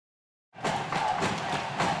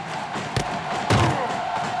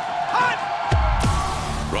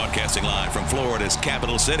Broadcasting live from Florida's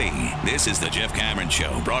capital city, this is the Jeff Cameron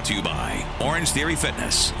Show, brought to you by Orange Theory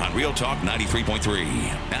Fitness on Real Talk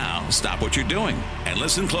 93.3. Now, stop what you're doing and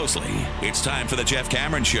listen closely. It's time for the Jeff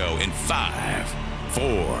Cameron Show in 5,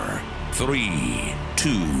 4, 3, 2,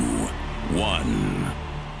 1.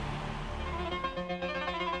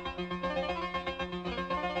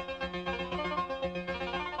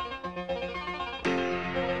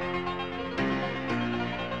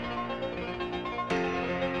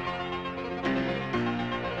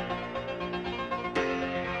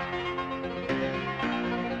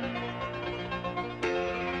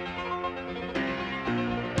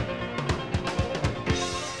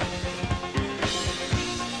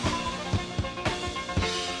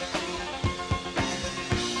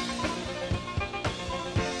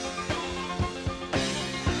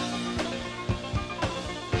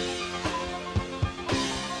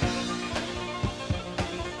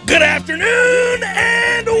 Good afternoon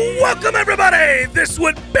and welcome, everybody. This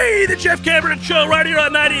would be the Jeff Cameron Show right here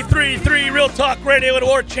on 93.3 Real Talk Radio and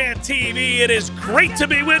War Chant TV. It is great to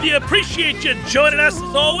be with you. Appreciate you joining us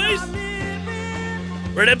as always.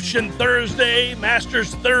 Redemption Thursday,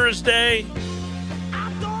 Masters Thursday,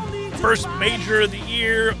 first major of the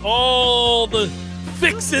year, all the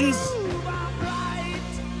fixins.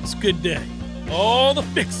 It's a good day. All the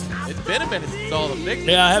fixins. It's been a minute since all the fixins.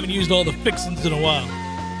 Yeah, I haven't used all the fixins in a while.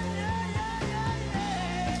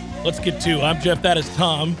 Let's get to, I'm Jeff, that is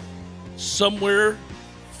Tom. Somewhere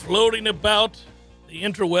floating about the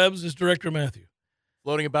interwebs is Director Matthew.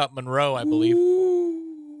 Floating about Monroe, I believe.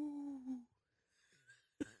 Ooh.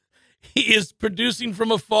 He is producing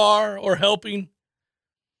from afar or helping.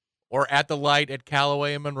 Or at the light at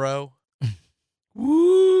Callaway and Monroe.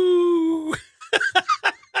 Woo!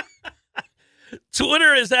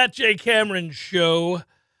 Twitter is at J Cameron Show.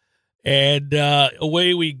 And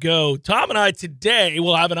away we go. Tom and I today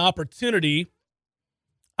will have an opportunity.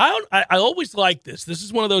 I always like this. This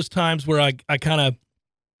is one of those times where I kind of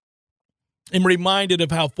am reminded of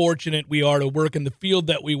how fortunate we are to work in the field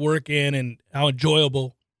that we work in and how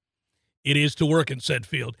enjoyable it is to work in said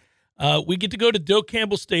field. We get to go to Doak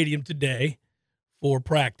Campbell Stadium today for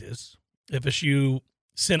practice. FSU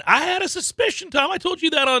sent. I had a suspicion, Tom. I told you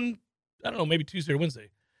that on, I don't know, maybe Tuesday or Wednesday.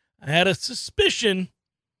 I had a suspicion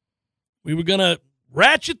we were going to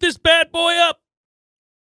ratchet this bad boy up.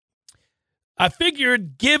 I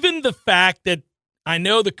figured, given the fact that I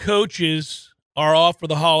know the coaches are off for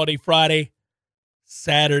the holiday Friday,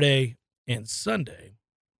 Saturday, and Sunday,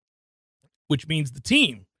 which means the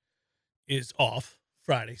team is off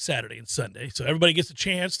Friday, Saturday, and Sunday. So everybody gets a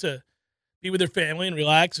chance to be with their family and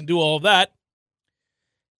relax and do all of that.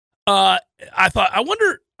 I thought, I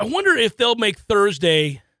wonder if they'll make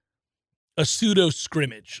Thursday a pseudo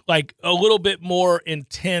scrimmage, like a little bit more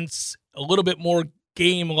intense, a little bit more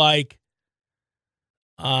game-like.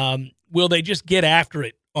 Will they just get after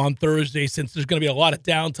it on Thursday since there's going to be a lot of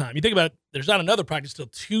downtime? You think about it, there's not another practice till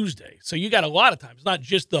Tuesday. So you got a lot of time. It's not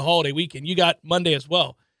just the holiday weekend. You got Monday as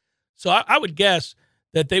well. So I would guess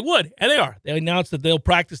that they would, and they are. They announced that they'll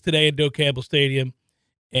practice today at Doak Campbell Stadium,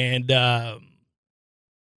 and they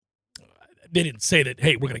didn't say that,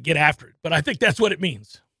 hey, we're going to get after it. But I think that's what it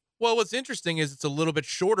means. Well, what's interesting is it's a little bit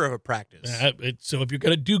shorter of a practice. So if you're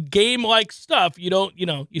going to do game-like stuff, you don't,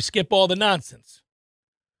 you skip all the nonsense.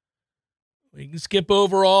 You can skip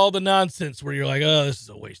over all the nonsense where you're like, oh, this is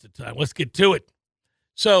a waste of time. Let's get to it.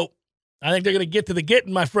 So I think they're going to get to the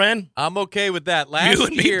getting, my friend. I'm okay with that. You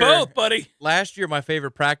and me both, buddy. Last year, my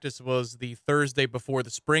favorite practice was the Thursday before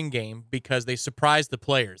the spring game because they surprised the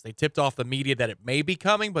players. They tipped off the media that it may be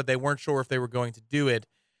coming, but they weren't sure if they were going to do it.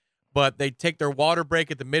 But they take their water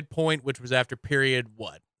break at the midpoint, which was after period,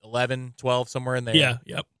 11, 12, somewhere in there. Yeah,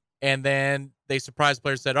 yep. And then they surprised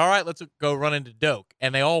players, said, all right, let's go run into Doak.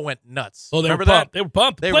 And they all went nuts. Oh, Remember were pumped. that? They were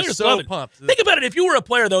pumped. They were so pumped. Think about it. If you were a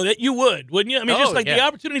player, though, that you would, wouldn't you? I mean, yeah. the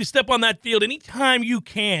opportunity to step on that field anytime you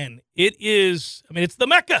can, it's the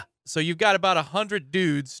Mecca. So you've got about 100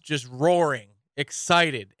 dudes just roaring,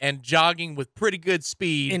 excited, and jogging with pretty good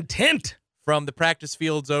speed. Intent. From the practice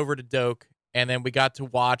fields over to Doak. And then we got to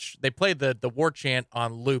watch. They played the war chant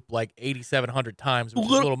on loop like 8,700 times, which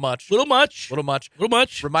is a little much. Little much.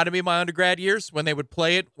 Reminded me of my undergrad years when they would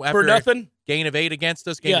play it after for nothing. Gain of 8 against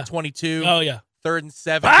us, gain of 22. Oh yeah. 3rd and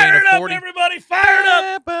 7. Fired gain of up, 40. everybody! Fired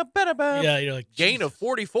up. Yeah, you're like gain Jesus. of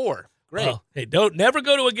 44. Great. Well, hey, never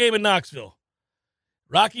go to a game in Knoxville.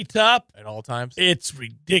 Rocky Top at all times. It's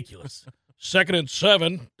ridiculous. 2nd and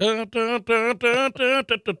 7. You're like,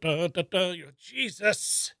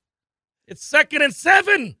 Jesus. It's 2nd and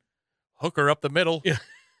 7. Hooker up the middle. Yeah.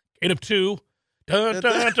 Gain of 2. Yeah,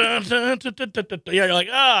 you're like,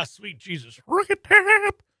 sweet Jesus. Rocket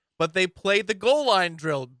tap. but they played the goal line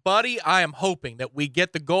drill. Buddy, I am hoping that we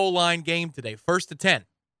get the goal line game today. 1st to 10.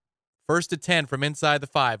 1st to 10 from inside the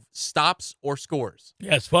 5. Stops or scores.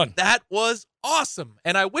 Yeah, it's fun. That was awesome.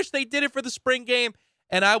 And I wish they did it for the spring game,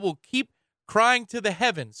 and I will keep crying to the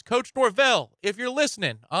heavens. Coach Norvell, if you're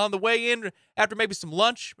listening on the way in after maybe some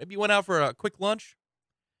lunch, maybe you went out for a quick lunch,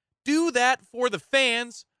 do that for the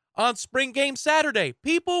fans on spring game Saturday.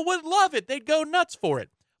 People would love it. They'd go nuts for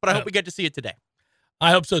it. But I hope we get to see it today.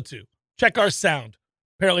 I hope so, too. Check our sound.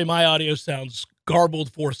 Apparently, my audio sounds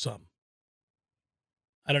garbled for some.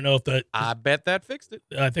 I don't know if that... I bet that fixed it.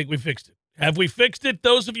 I think we fixed it. Have we fixed it?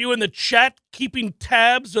 Those of you in the chat keeping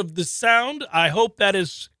tabs of the sound, I hope that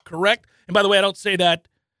is correct. And by the way, I don't say that,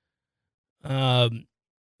 as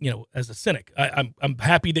a cynic. I'm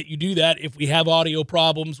happy that you do that. If we have audio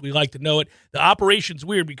problems, we like to know it. The operation's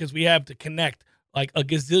weird because we have to connect like a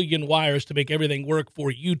gazillion wires to make everything work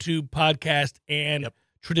for YouTube, podcast, and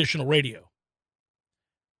traditional radio.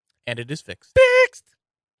 And it is fixed. Fixed.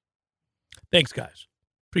 Thanks, guys.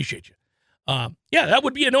 Appreciate you. That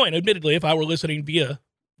would be annoying, admittedly, if I were listening via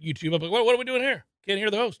YouTube. I'm like, what are we doing here? Can't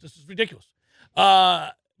hear the host. This is ridiculous.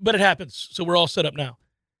 But it happens, so we're all set up now.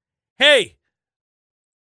 Hey,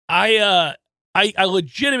 I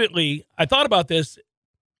legitimately, I thought about this.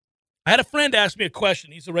 I had a friend ask me a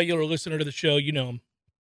question. He's a regular listener to the show. You know him.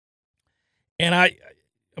 And I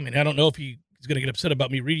don't know if he's going to get upset about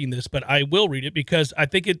me reading this, but I will read it because I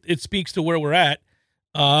think it speaks to where we're at.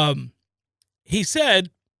 He said,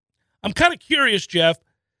 I'm kind of curious, Jeff,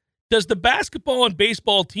 does the basketball and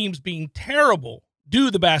baseball teams being terrible, do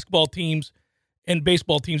the basketball teams and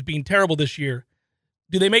baseball teams being terrible this year,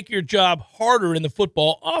 do they make your job harder in the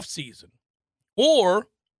football offseason? Or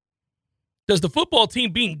does the football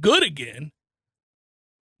team being good again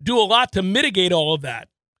do a lot to mitigate all of that?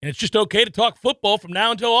 And it's just okay to talk football from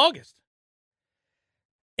now until August.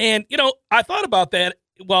 And, I thought about that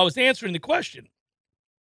while I was answering the question.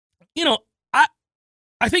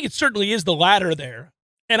 I think it certainly is the latter there.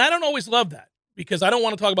 And I don't always love that because I don't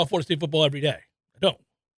want to talk about Florida State football every day. I don't. At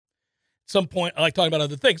some point, I like talking about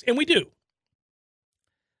other things, and we do.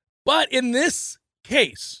 But in this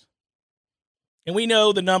case, and we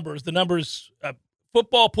know the numbers,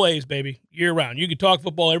 football plays, baby, year-round. You could talk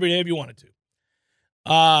football every day if you wanted to.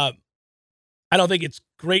 I don't think it's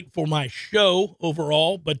great for my show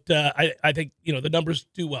overall, but I think, the numbers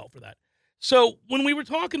do well for that. So when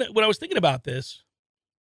I was thinking about this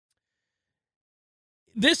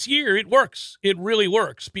year, it works. It really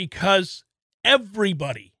works because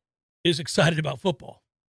everybody is excited about football.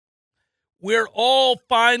 We're all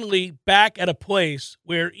finally back at a place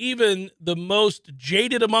where even the most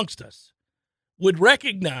jaded amongst us would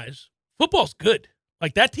recognize football's good.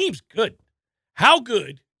 Like, that team's good. How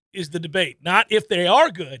good is the debate? Not if they are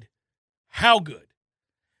good, how good.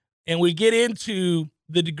 And we get into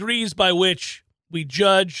the degrees by which we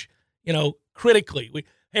judge, critically.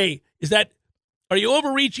 Are you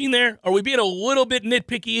overreaching there? Are we being a little bit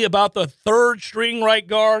nitpicky about the third string right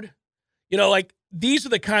guard? These are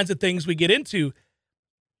the kinds of things we get into.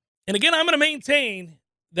 And again, I'm going to maintain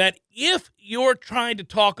that if you're trying to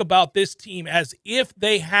talk about this team as if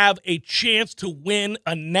they have a chance to win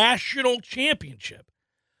a national championship,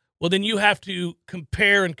 well, then you have to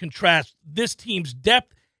compare and contrast this team's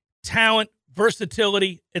depth, talent,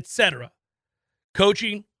 versatility, etc.,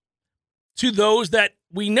 coaching, to those that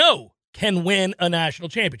we know can win a national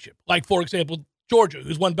championship. Like, for example, Georgia,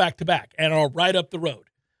 who's won back-to-back and are right up the road.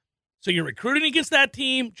 So you're recruiting against that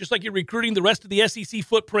team, just like you're recruiting the rest of the SEC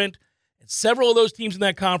footprint, and several of those teams in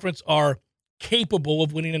that conference are capable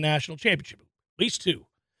of winning a national championship, at least two.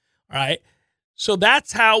 All right? So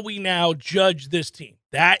that's how we now judge this team.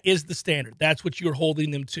 That is the standard. That's what you're holding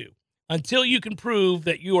them to. Until you can prove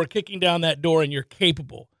that you are kicking down that door and you're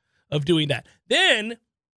capable of doing that. Then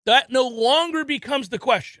that no longer becomes the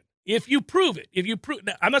question. If you prove it,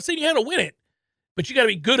 now, I'm not saying you have to win it, but you got to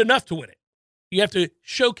be good enough to win it. You have to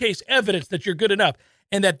showcase evidence that you're good enough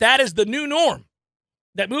and that is the new norm.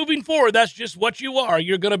 That moving forward, that's just what you are.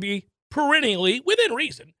 You're going to be perennially, within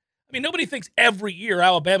reason. I mean, nobody thinks every year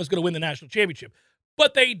Alabama's going to win the national championship,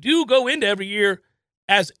 but they do go into every year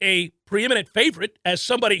as a preeminent favorite, as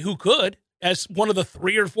somebody who could, as one of the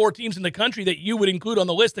 3 or 4 teams in the country that you would include on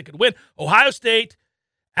the list that could win. Ohio State,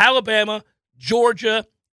 Alabama, Georgia.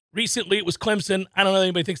 Recently, it was Clemson. I don't know if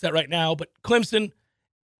anybody thinks that right now, but Clemson,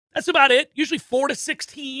 that's about it. Usually 4 to 6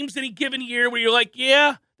 teams any given year where you're like,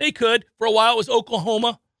 yeah, they could. For a while, it was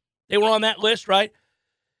Oklahoma. They were on that list, right?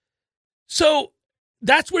 So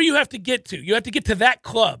that's where you have to get to. You have to get to that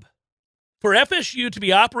club. for FSU to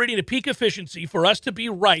be operating at peak efficiency, for us to be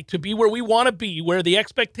right, to be where we want to be, where the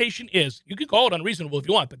expectation is, you can call it unreasonable if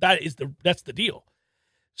you want, but that's the deal.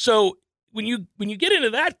 So when you get into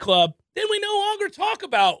that club, then we no longer talk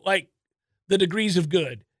about like the degrees of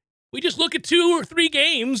good. We just look at 2 or 3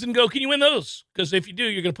 games and go, can you win those? Because if you do,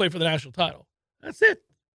 you're going to play for the national title. That's it.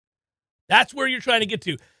 That's where you're trying to get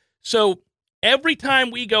to. So every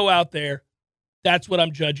time we go out there, that's what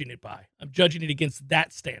I'm judging it by. I'm judging it against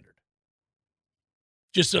that standard.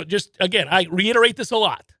 Just again, I reiterate this a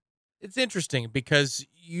lot. It's interesting because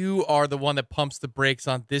you are the one that pumps the brakes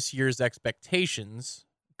on this year's expectations.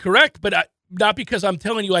 Correct, but not because I'm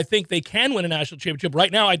telling you I think they can win a national championship.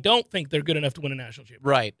 Right now, I don't think they're good enough to win a national championship.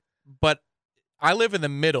 Right, but I live in the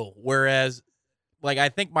middle, whereas like I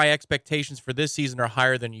think my expectations for this season are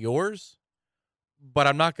higher than yours, but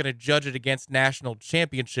I'm not going to judge it against national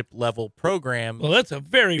championship level programs. Well, that's a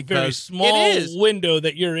very, very small window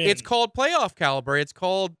that you're in. It's called playoff caliber. It's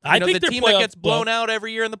called I think the team that gets blown out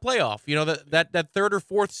every year in the playoff. You know, that 3rd or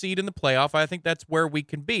 4th seed in the playoff, I think that's where we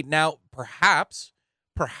can be. Now, perhaps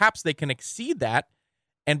they can exceed that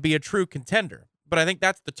and be a true contender. But I think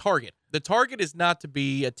that's the target. The target is not to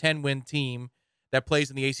be a 10-win team that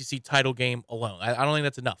plays in the ACC title game alone. I don't think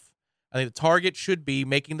that's enough. I think the target should be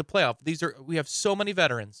making the playoff. We have so many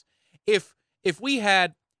veterans. If we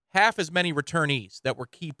had half as many returnees that were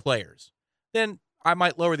key players, then I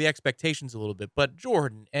might lower the expectations a little bit. But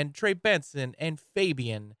Jordan and Trey Benson and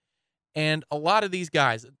Fabian and a lot of these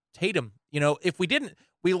guys, Tatum, if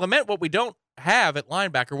we lament what we don't have at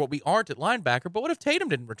linebacker, what we aren't at linebacker, but what if Tatum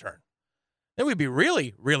didn't return? Then we'd be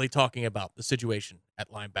really, really talking about the situation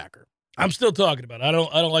at linebacker. I'm still talking about it. I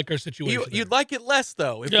don't like our situation. You'd like it less,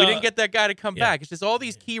 though, if we didn't get that guy to come back. It's just all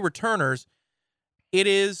these key returners. It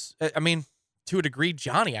is, I mean, to a degree,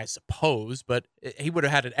 Johnny, I suppose, but he would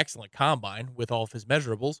have had an excellent combine with all of his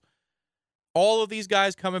measurables. All of these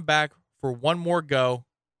guys coming back for one more go.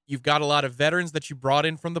 You've got a lot of veterans that you brought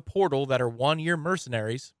in from the portal that are one-year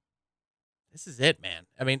mercenaries. This is it, man.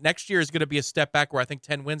 I mean, next year is going to be a step back where I think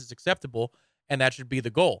 10 wins is acceptable, and that should be the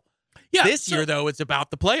goal. Yeah, this year, though, it's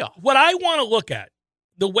about the playoff. What I want to look at,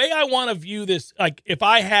 the way I want to view this, like if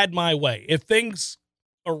I had my way, if things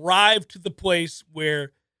arrived to the place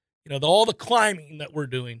where, all the climbing that we're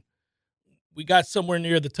doing, we got somewhere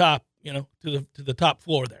near the top, to the top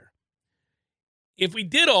floor there. If we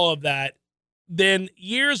did all of that, then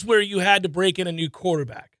years where you had to break in a new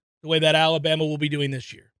quarterback, the way that Alabama will be doing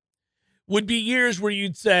this year, would be years where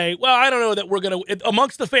you'd say, well, I don't know that we're going to,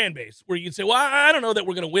 amongst the fan base, where you'd say, well, I don't know that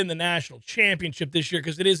we're going to win the national championship this year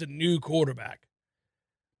because it is a new quarterback.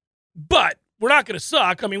 But we're not going to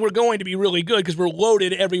suck. I mean, we're going to be really good because we're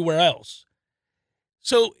loaded everywhere else.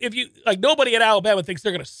 So if you, nobody at Alabama thinks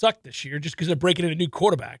they're going to suck this year just because they're breaking in a new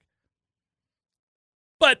quarterback.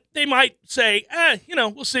 But they might say,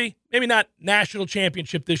 we'll see. Maybe not national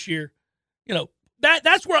championship this year.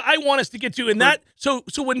 That's where I want us to get to. And so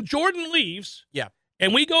when Jordan leaves,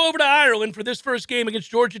 and we go over to Ireland for this first game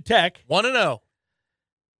against Georgia Tech, 1-0.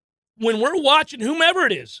 When we're watching whomever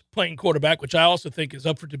it is playing quarterback, which I also think is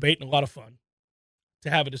up for debate and a lot of fun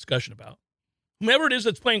to have a discussion about, whomever it is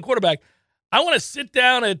that's playing quarterback, I want to sit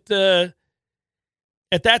down at that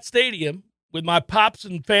stadium with my pops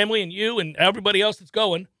and family and you and everybody else that's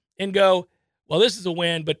going and go, well, this is a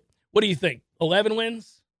win, but what do you think? 11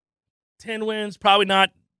 wins? 10 wins, probably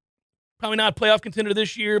not playoff contender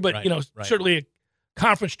this year, but certainly a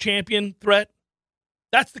conference champion threat.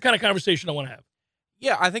 That's the kind of conversation I want to have.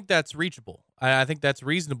 Yeah, I think that's reachable. I think that's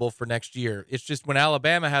reasonable for next year. It's just when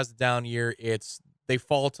Alabama has a down year, they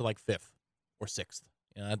fall to 5th or 6th.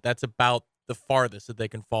 That's about the farthest that they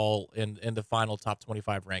can fall in the final top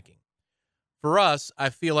 25 ranking. For us,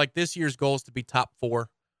 I feel like this year's goal is to be top 4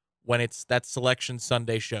 when it's that selection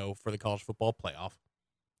Sunday show for the college football playoff.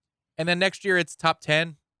 And then next year, it's top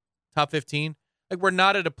 10, top 15. We're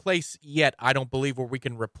not at a place yet, I don't believe, where we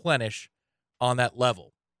can replenish on that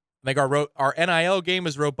level. I think our NIL game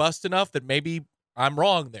is robust enough that maybe I'm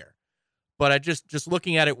wrong there. But I just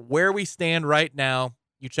looking at it, where we stand right now,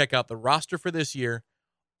 you check out the roster for this year,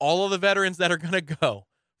 all of the veterans that are going to go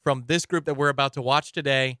from this group that we're about to watch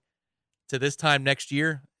today to this time next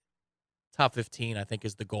year, top 15, I think,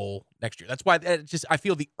 is the goal next year. That's why I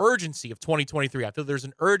feel the urgency of 2023. I feel there's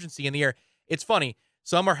an urgency in the air. It's funny.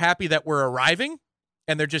 Some are happy that we're arriving,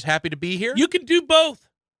 and they're just happy to be here. You can do both.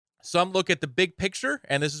 Some look at the big picture,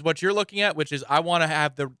 and this is what you're looking at, which is I want to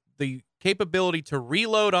have the capability to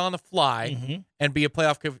reload on the fly and be a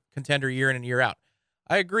playoff contender year in and year out.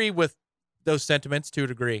 I agree with those sentiments to a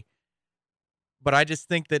degree. But I just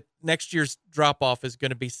think that next year's drop-off is going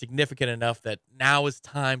to be significant enough that now is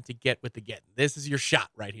time to get with the getting. This is your shot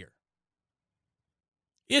right here.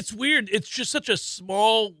 It's weird. It's just such a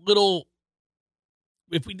small little.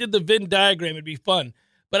 If we did the Venn diagram, it'd be fun.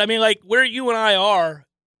 But I mean, like where you and I are.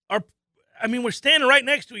 I mean, we're standing right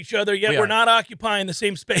next to each other, yet we're not occupying the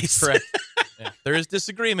same space. Correct. Yeah. There is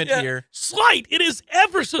disagreement here. Slight. It is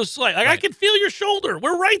ever so slight. Like I can feel your shoulder.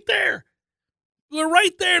 We're right there. We're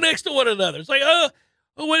right there next to one another. It's like,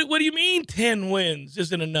 what do you mean 10 wins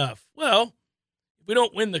isn't enough? Well, if we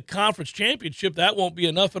don't win the conference championship, that won't be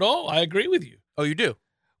enough at all. I agree with you. Oh, you do?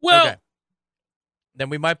 Well, okay. Then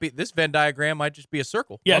we might be, this Venn diagram might just be a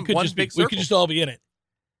circle. Yeah, one, it could one just big be, circle. we could just all be in it.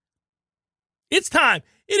 It's time.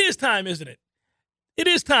 It is time, isn't it? It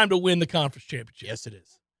is time to win the conference championship. Yes, it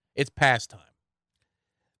is. It's past time.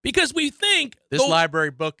 Because we think this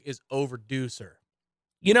library book is overdue, sir.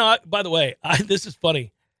 You know, by the way, this is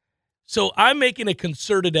funny. So I'm making a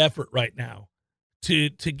concerted effort right now to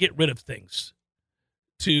get rid of things.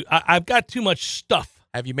 I've got too much stuff.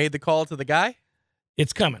 Have you made the call to the guy?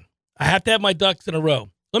 It's coming. I have to have my ducks in a row.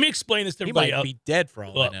 Let me explain this to everybody. He might be dead for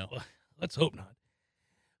all I know. Let's hope not.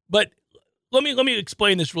 But let me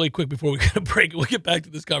explain this really quick before we get a break. We'll get back to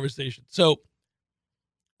this conversation. So,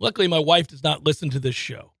 luckily, my wife does not listen to this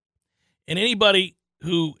show. And anybody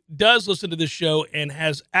who does listen to this show and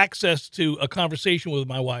has access to a conversation with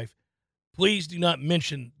my wife, please do not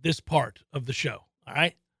mention this part of the show, all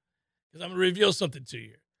right? Because I'm going to reveal something to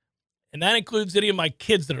you. And that includes any of my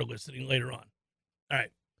kids that are listening later on. All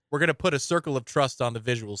right. We're going to put a circle of trust on the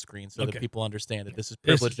visual screen so that people understand that this is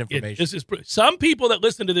privileged information. Some people that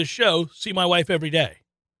listen to this show see my wife every day.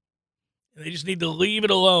 And they just need to leave it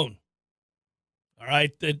alone. All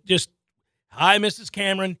right? Hi, Mrs.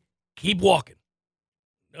 Cameron. Keep walking.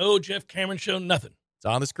 No Jeff Cameron show, nothing. It's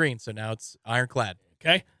on the screen, so now it's ironclad.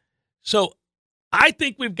 Okay? So I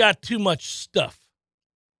think we've got too much stuff.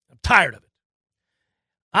 I'm tired of it.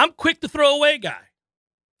 I'm quick to throw away guy.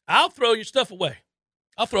 I'll throw your stuff away.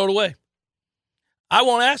 I'll throw it away. I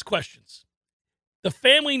won't ask questions. The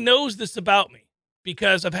family knows this about me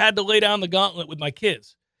because I've had to lay down the gauntlet with my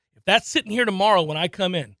kids. If that's sitting here tomorrow when I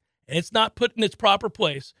come in and it's not put in its proper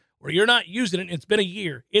place or you're not using it and it's been a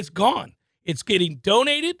year, it's gone. It's getting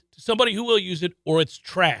donated to somebody who will use it or it's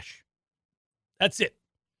trash. That's it.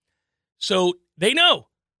 So they know.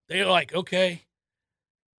 They're like, okay.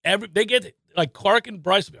 They get it. Like Clark and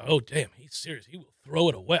Bryce will be, oh, damn, he's serious. He will throw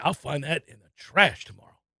it away. I'll find that in the trash tomorrow.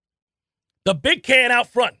 The big can out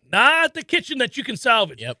front, not the kitchen that you can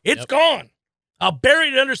salvage. It's gone. I'll bury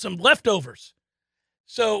it under some leftovers.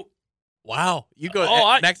 So, wow, you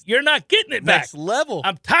go next. You're not getting it back. Next level.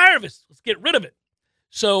 I'm tired of it. Let's get rid of it.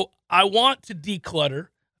 So I want to declutter.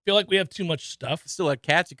 I feel like we have too much stuff. Still had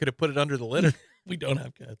cats. You could have put it under the litter. We don't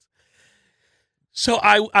have cats. So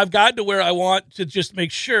I've gotten to where I want to just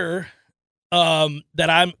make sure that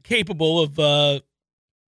I'm capable of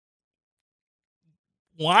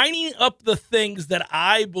lining up the things that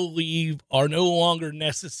I believe are no longer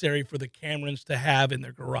necessary for the Camerons to have in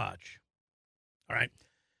their garage. All right.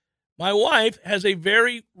 My wife has a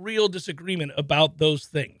very real disagreement about those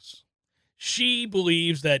things. She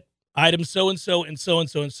believes that items so-and-so and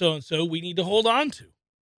so-and-so and so-and-so we need to hold on to.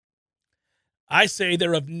 I say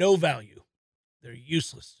they're of no value. They're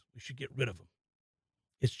useless. We should get rid of them.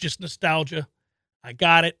 It's just nostalgia. I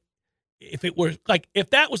got it. If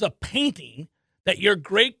that was a painting that your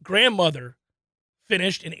great-grandmother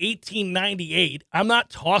finished in 1898, I'm not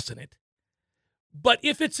tossing it. But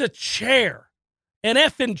if it's a chair, an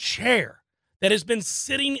effing chair that has been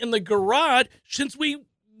sitting in the garage since we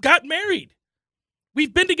got married.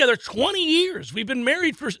 We've been together 20 years. We've been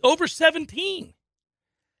married for over 17.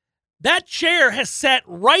 That chair has sat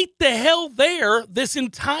right the hell there this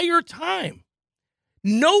entire time.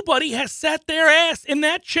 Nobody has sat their ass in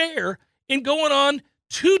that chair in going on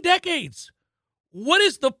 2 decades. What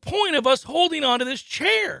is the point of us holding on to this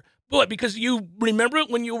chair? What, because you remember it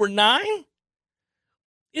when you were 9?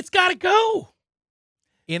 It's got to go.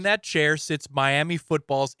 In that chair sits Miami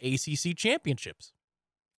football's ACC championships.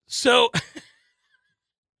 So,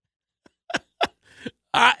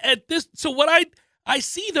 I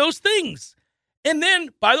see those things. And then,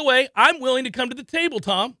 by the way, I'm willing to come to the table,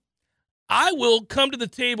 Tom. I will come to the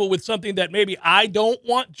table with something that maybe I don't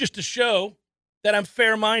want, just to show that I'm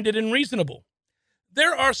fair-minded and reasonable.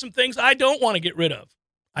 There are some things I don't want to get rid of.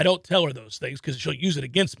 I don't tell her those things because she'll use it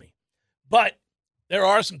against me. But there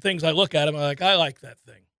are some things I look at and I'm like, I like that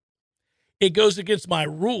thing. It goes against my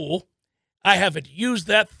rule. I haven't used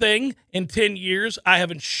that thing in 10 years. I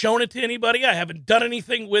haven't shown it to anybody. I haven't done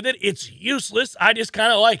anything with it. It's useless. I just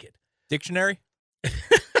kind of like it. Dictionary?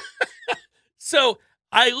 So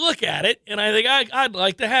I look at it and I think I'd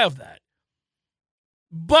like to have that.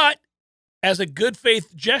 But as a good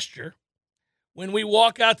faith gesture, when we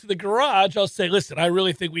walk out to the garage, I'll say, listen, I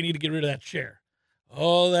really think we need to get rid of that chair.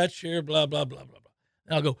 Oh, that chair, blah, blah, blah, blah, blah.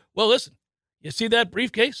 And I'll go, well, listen, you see that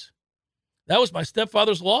briefcase? That was my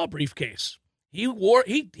stepfather's law briefcase.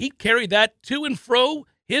 He carried that to and fro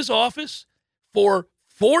his office for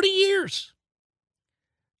 40 years.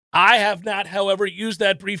 I have not, however, used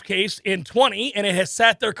that briefcase in 20, and it has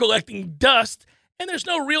sat there collecting dust, and there's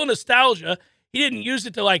no real nostalgia. He didn't use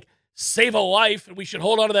it to, like, save a life, and we should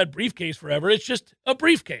hold on to that briefcase forever. It's just a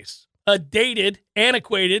briefcase, a dated,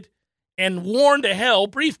 antiquated, and worn to hell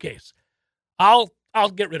briefcase. I'll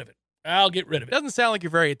get rid of it. I'll get rid of it. It doesn't sound like you're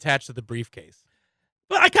very attached to the briefcase.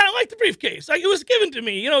 But I kind of like the briefcase. It was given to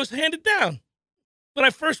me. It was handed down. When I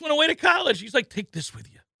first went away to college, he's like, take this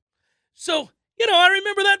with you. So, I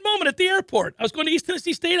remember that moment at the airport. I was going to East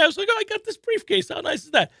Tennessee State. I was like, I got this briefcase. How nice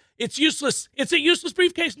is that? It's useless. It's a useless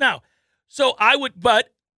briefcase now. So but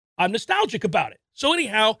I'm nostalgic about it. So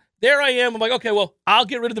anyhow, there I am. I'm like, okay, well, I'll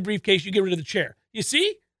get rid of the briefcase. You get rid of the chair. You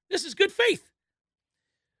see? This is good faith.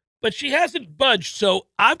 But she hasn't budged, so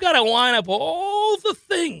I've got to line up all the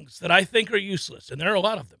things that I think are useless, and there are a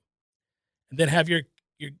lot of them. And then have your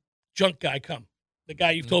junk guy come, the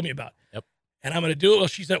guy you've told me about. Yep. And I'm going to do it while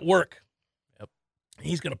she's at work. Yep. And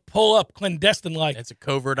he's going to pull up clandestine-like. It's a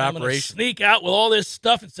covert I'm operation. Sneak out with all this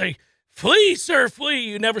stuff and say, flee, sir, flee.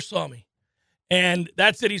 You never saw me. And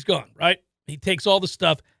that's it. He's gone, right? He takes all the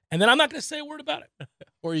stuff, and then I'm not going to say a word about it.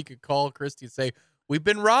 Or you could call Christy and say, we've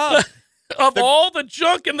been robbed. Of all the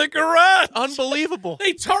junk in the garage. Unbelievable.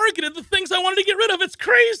 They targeted the things I wanted to get rid of. It's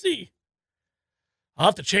crazy. I'll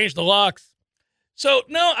have to change the locks. So,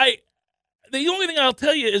 no, the only thing I'll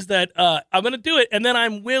tell you is that I'm going to do it, and then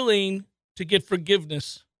I'm willing to get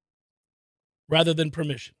forgiveness rather than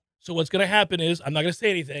permission. So what's going to happen is I'm not going to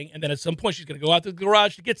say anything, and then at some point she's going to go out to the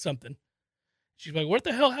garage to get something. She's like, what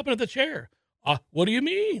the hell happened to the chair? What do you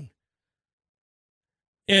mean?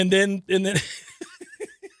 And then...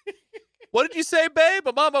 What did you say, babe?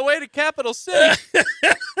 I'm on my way to Capital City.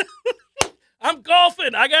 I'm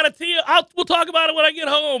golfing. I got to tee you. We'll talk about it when I get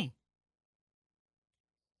home.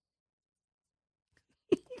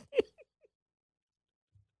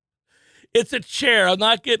 It's a chair. I'm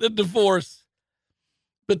not getting a divorce.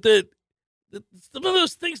 But some of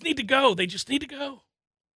those things need to go. They just need to go.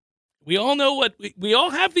 We all know what we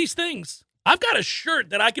all have these things. I've got a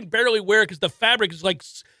shirt that I can barely wear because the fabric is like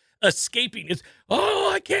escaping. It's,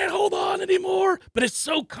 I can't hold on anymore, but it's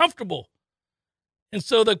so comfortable. And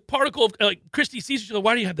so the particle of Christy sees, she's like,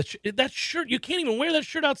 why do you have that shirt? You can't even wear that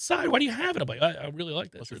shirt outside. Why do you have it? I'm like, I really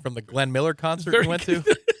like that. Was shirt. it from the Glenn Miller concert you went to?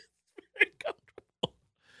 Very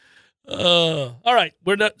comfortable. All right,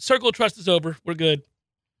 we're not. Circle of Trust is over. We're good.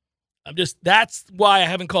 That's why I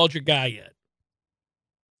haven't called your guy yet.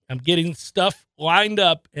 I'm getting stuff lined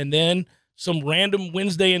up, and then some random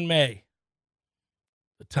Wednesday in May.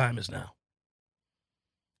 The time is now.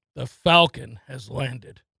 The Falcon has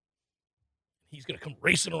landed. He's going to come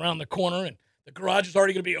racing around the corner, and the garage is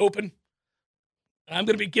already going to be open. And I'm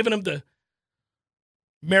going to be giving him the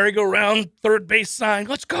merry-go-round third base sign.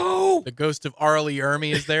 Let's go. The ghost of Arlie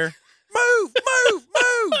Ermy is there. Move, move,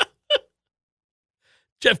 move.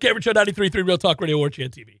 Jeff Cameron Show, 93.3 Real Talk Radio, War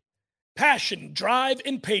Chant TV. Passion, drive,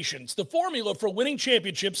 and patience. The formula for winning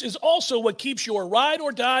championships is also what keeps your ride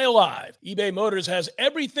or die alive. eBay Motors has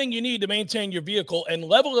everything you need to maintain your vehicle and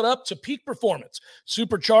level it up to peak performance.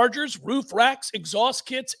 Superchargers, roof racks, exhaust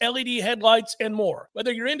kits, LED headlights, and more.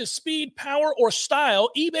 Whether you're into speed, power, or style,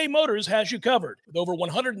 eBay Motors has you covered. With over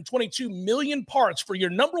 122 million parts for your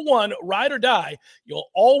number one ride or die, you'll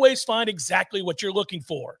always find exactly what you're looking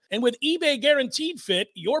for. And with eBay Guaranteed Fit,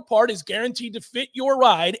 your part is guaranteed to fit your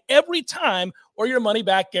ride every time, or your money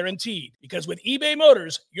back guaranteed. Because with eBay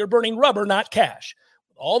Motors, you're burning rubber, not cash.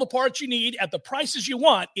 With all the parts you need at the prices you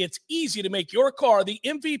want, it's easy to make your car the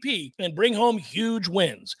MVP and bring home huge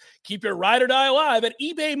wins. Keep your ride or die alive at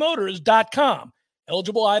ebaymotors.com.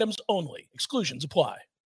 Eligible items only. Exclusions apply.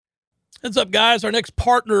 What's up, guys? Our next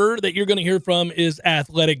partner that you're going to hear from is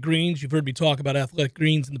Athletic Greens. You've heard me talk about Athletic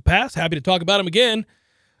Greens in the past. Happy to talk about them again.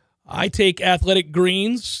 I take Athletic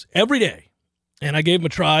Greens every day. And I gave them a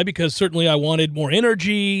try because certainly I wanted more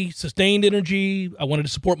energy, sustained energy. I wanted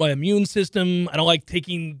to support my immune system. I don't like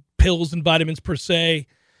taking pills and vitamins per se.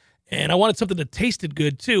 And I wanted something that tasted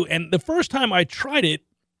good too. And the first time I tried it,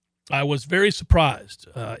 I was very surprised.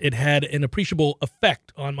 It had an appreciable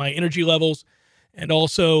effect on my energy levels. And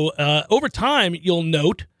also, over time, you'll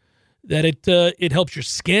note that it helps your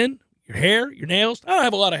skin, your hair, your nails. I don't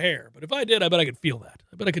have a lot of hair, but if I did, I bet I could feel that.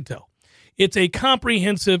 I bet I could tell. It's a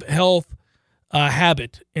comprehensive health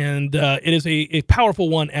habit, and it is a powerful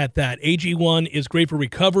one at that. AG1 is great for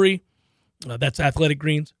recovery. That's Athletic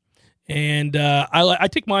Greens. And I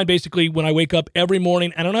take mine basically when I wake up every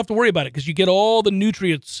morning. I don't have to worry about it because you get all the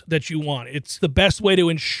nutrients that you want. It's the best way to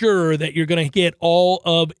ensure that you're going to get all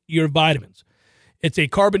of your vitamins. It's a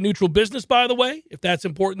carbon neutral business, by the way, if that's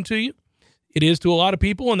important to you. It is to a lot of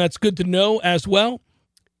people, and that's good to know as well.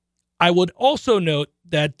 I would also note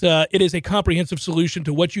that it is a comprehensive solution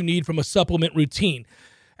to what you need from a supplement routine.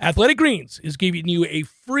 Athletic Greens is giving you a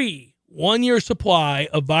free 1-year supply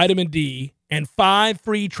of vitamin D and 5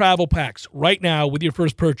 free travel packs right now with your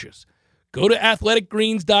first purchase. Go to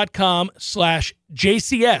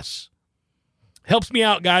athleticgreens.com/JCS. Helps me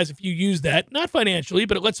out, guys, if you use that. Not financially,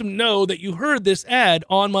 but it lets them know that you heard this ad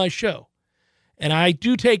on my show. And I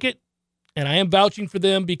do take it, and I am vouching for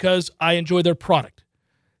them because I enjoy their product.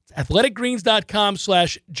 It's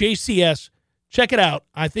athleticgreens.com/JCS. Check it out.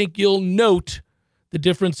 I think you'll note the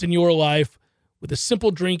difference in your life with a simple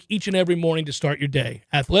drink each and every morning to start your day.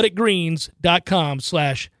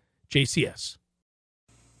 athleticgreens.com/JCS.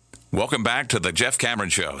 Welcome back to the Jeff Cameron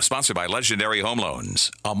Show, sponsored by Legendary Home Loans,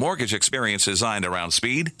 a mortgage experience designed around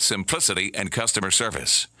speed, simplicity, and customer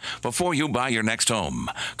service. Before you buy your next home,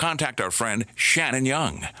 contact our friend Shannon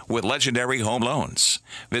Young with Legendary Home Loans.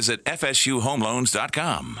 Visit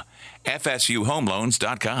FSUHomeLoans.com.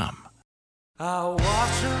 FSUHomeLoans.com. I'll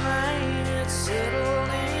watch the rain, it settled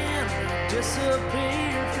in,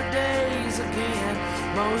 disappeared for days again.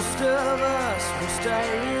 Most of us were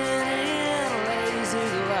staying in, lazy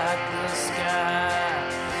like the sky.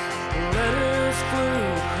 Letters flew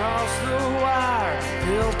across the wire,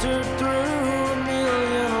 filtered through a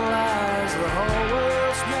million lies. The whole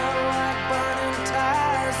world smelled like burning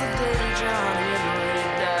tires the day John Henry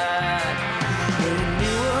died. We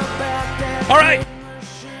knew about that. All right.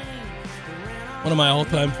 One of my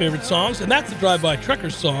all-time favorite songs, and that's the Drive-By Trucker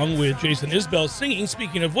song with Jason Isbell singing.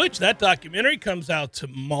 Speaking of which, that documentary comes out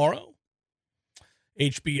tomorrow.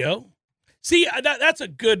 HBO. See, that's a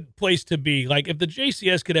good place to be. Like, if the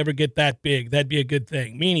JCS could ever get that big, that'd be a good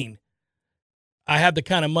thing. Meaning, I have the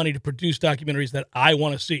kind of money to produce documentaries that I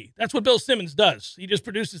want to see. That's what Bill Simmons does. He just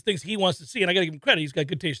produces things he wants to see, and I got to give him credit. He's got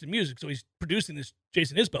good taste in music, so he's producing this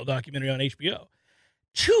Jason Isbell documentary on HBO.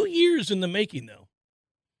 2 years in the making, though.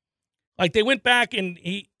 Like, they went back and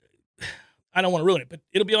I don't want to ruin it, but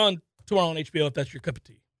it'll be on tomorrow on HBO if that's your cup of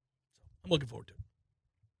tea. I'm looking forward to it.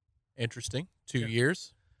 Interesting. 2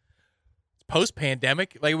 years.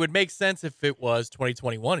 Post-pandemic. Like, it would make sense if it was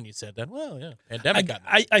 2021 and you said that, well, yeah, pandemic got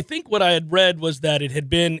me. I think what I had read was that it had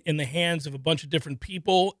been in the hands of a bunch of different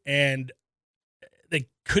people and they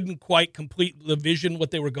couldn't quite complete the vision,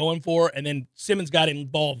 what they were going for, and then Simmons got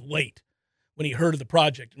involved late when he heard of the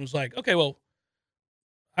project and was like, okay, well,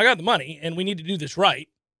 I got the money, and we need to do this right.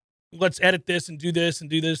 Let's edit this and do this and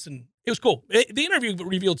do this. And it was cool. The interview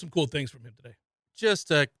revealed some cool things from him today.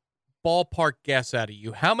 Just a ballpark guess out of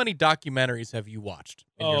you. How many documentaries have you watched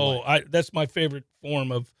in your life? That's my favorite form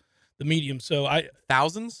of the medium. So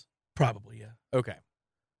Thousands? Probably, yeah. Okay.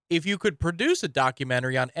 If you could produce a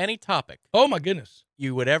documentary on any topic, oh, my goodness,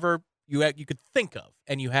 you could think of,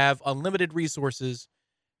 and you have unlimited resources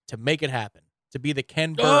to make it happen. To be the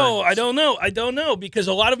Ken Burns. Oh, I don't know, because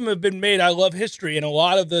a lot of them have been made. I love history, and a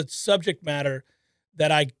lot of the subject matter that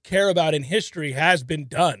I care about in history has been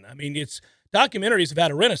done. I mean, documentaries have had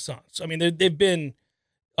a renaissance. I mean, they've been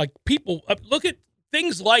like people look at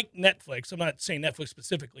things like Netflix. I'm not saying Netflix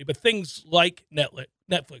specifically, but things like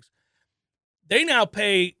Netflix. They now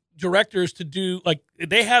pay directors to do, like,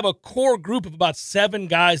 they have a core group of about 7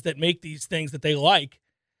 guys that make these things that they like.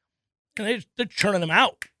 And they're churning them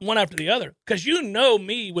out one after the other. Because you know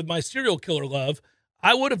me with my serial killer love,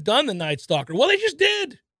 I would have done the Night Stalker. Well, they just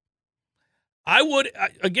did.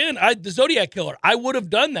 The Zodiac Killer, I would have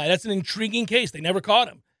done that. That's an intriguing case. They never caught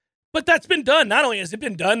him. But that's been done. Not only has it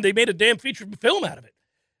been done, they made a damn feature film out of it.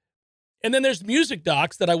 And then there's music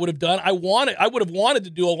docs that I would have done. I would have wanted to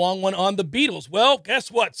do a long one on the Beatles. Well,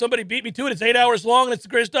 guess what? Somebody beat me to it. It's 8 hours long, and it's the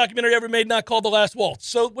greatest documentary ever made, not called The Last Waltz.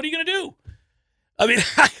 So what are you going to do? I mean,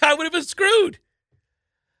 I would have been screwed.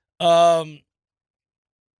 I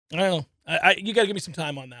don't know. You got to give me some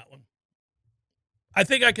time on that one. I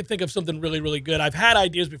think I could think of something really, really good. I've had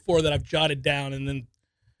ideas before that I've jotted down, and then,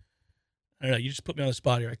 I don't know, you just put me on the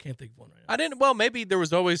spot here. I can't think of one right now. Well, maybe there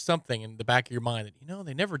was always something in the back of your mind that,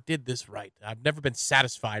 they never did this right. I've never been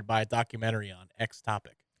satisfied by a documentary on X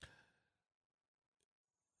topic.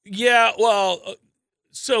 Yeah, well,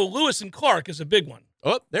 so Lewis and Clark is a big one.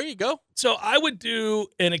 Oh, there you go. So I would do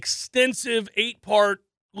an extensive 8-part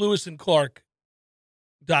Lewis and Clark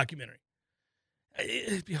documentary.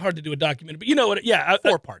 It'd be hard to do a documentary, but you know what? Yeah.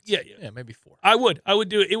 4 parts. Yeah, maybe 4. I would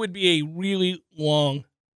do it. It would be a really long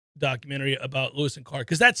documentary about Lewis and Clark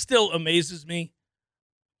because that still amazes me.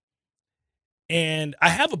 And I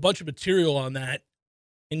have a bunch of material on that,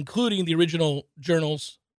 including the original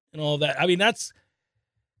journals and all that. I mean, that's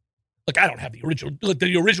look. I don't have the original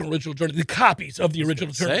journal, the copies of the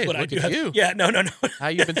original journal. But I do have. You. Yeah, no. How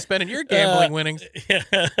you been spending your gambling winnings?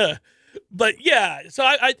 Yeah. But yeah, so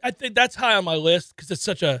I think that's high on my list because it's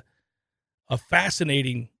such a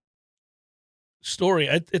fascinating story.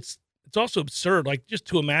 It's also absurd, like just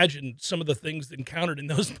to imagine some of the things encountered in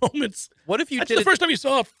those moments. What if you That's did the first time you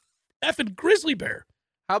saw a effing grizzly bear?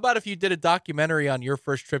 How about if you did a documentary on your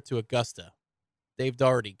first trip to Augusta? Dave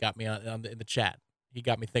Doherty got me in the chat. He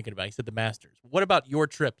got me thinking about it. He said the Masters. What about your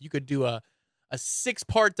trip? You could do a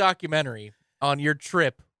 6-part documentary on your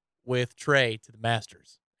trip with Trey to the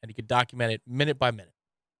Masters, and you could document it minute by minute.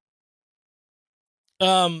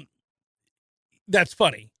 That's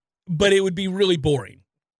funny, but it would be really boring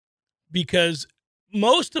because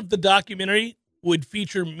most of the documentary would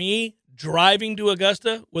feature me driving to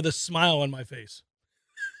Augusta with a smile on my face.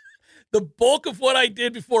 The bulk of what I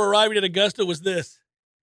did before arriving at Augusta was this.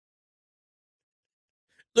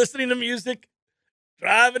 Listening to music,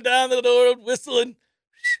 driving down the road, whistling.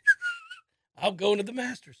 I'm going to the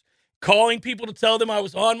Masters. Calling people to tell them I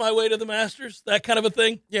was on my way to the Masters, that kind of a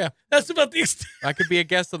thing. Yeah. That's about the extent. I could be a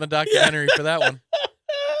guest on the documentary for that one.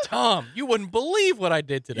 Tom, you wouldn't believe what I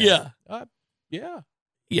did today. Yeah. Yeah.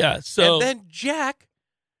 Yeah, so. And then Jack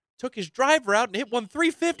took his driver out and hit one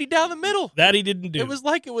 350 down the middle. That he didn't do. It was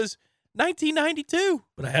like it was 1992.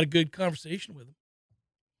 But I had a good conversation with him,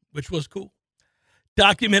 which was cool.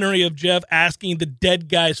 Documentary of Jeff asking the dead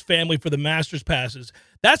guy's family for the Masters passes.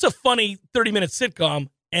 That's a funny 30-minute sitcom,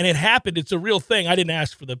 and it happened. It's a real thing. I didn't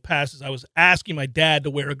ask for the passes. I was asking my dad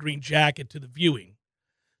to wear a green jacket to the viewing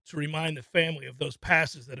to remind the family of those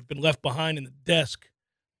passes that have been left behind in the desk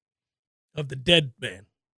of the dead man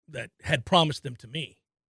that had promised them to me.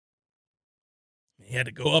 He had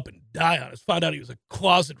to go up and die on us. Found out he was a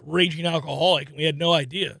closet raging alcoholic, and we had no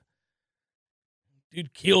idea.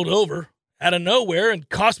 Dude keeled over out of nowhere and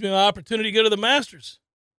cost me an opportunity to go to the Masters.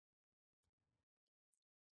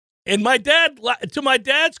 And my dad, to my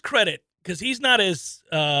dad's credit, because he's not as,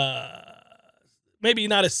 maybe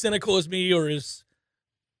not as cynical as me or as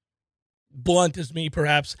blunt as me,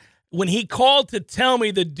 perhaps. When he called to tell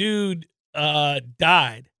me the dude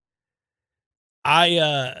died,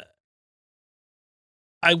 I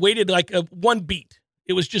waited like one beat.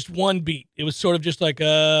 It was just one beat. It was sort of just like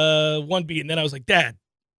one beat. And then I was like, Dad,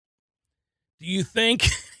 do you think?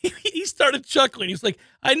 He started chuckling. He's like,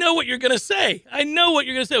 I know what you're going to say. I know what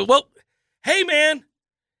you're going to say. Well, hey, man,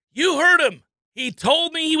 you heard him. He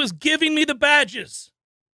told me he was giving me the badges.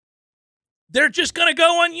 They're just going to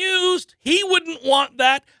go unused. He wouldn't want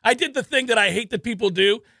that. I did the thing that I hate that people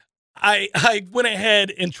do. I went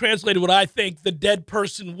ahead and translated what I think the dead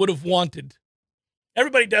person would have wanted.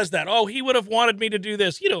 Everybody does that. Oh, he would have wanted me to do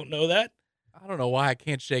this. You don't know that. I don't know why I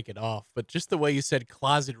can't shake it off, but just the way you said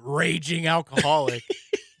closet raging alcoholic.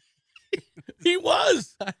 He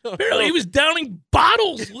was. Apparently he was downing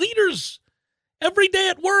bottles, liters, every day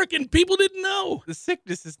at work, and people didn't know. The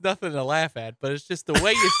sickness is nothing to laugh at, but it's just the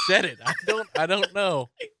way you said it. I don't know.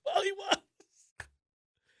 Well, he was.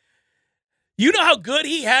 You know how good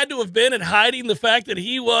he had to have been at hiding the fact that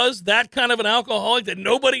he was that kind of an alcoholic that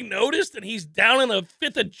nobody noticed, and he's down in a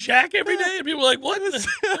fifth of Jack every day, and people are like, what?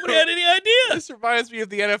 Nobody had any idea. This reminds me of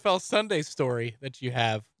the NFL Sunday story that you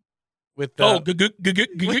have with yeah,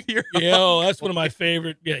 that's one of my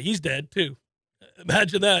favorite. Yeah, he's dead too.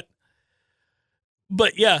 Imagine that.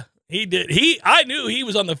 But yeah, he did. I knew he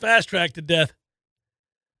was on the fast track to death.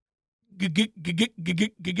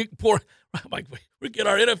 Poor. I'm like, we get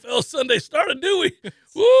our NFL Sunday started, do we?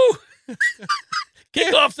 Woo!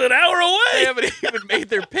 Kickoff's an hour away. They haven't even made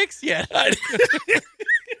their picks yet.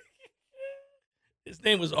 His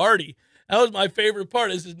name was Artie. That was my favorite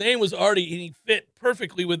part. Is his name was Artie, and he fit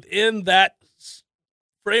perfectly within that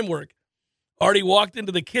framework. Artie walked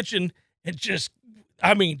into the kitchen and just.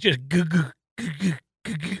 I'm like,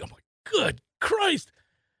 good Christ.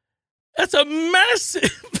 That's a massive.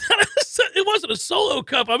 It wasn't a solo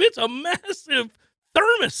cup. I mean, it's a massive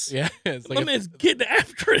thermos. Yeah, it's like my man's getting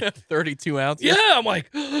after it. 32 ounces. Yeah, I'm like,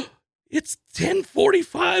 it's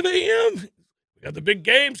 10:45 a.m. We got the big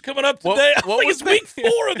games coming up today. What was it's week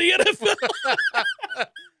 4 of the NFL.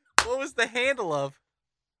 What was the handle of?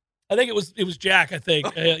 I think it was Jack. I think.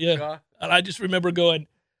 Yeah, God. And I just remember going,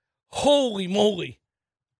 holy moly.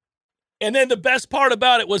 And then the best part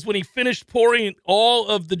about it was when he finished pouring all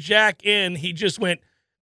of the Jack in, he just went,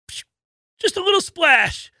 just a little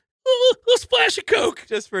splash, a little splash of Coke.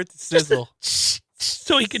 Just for it to sizzle.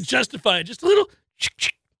 So he could justify it. Just a little,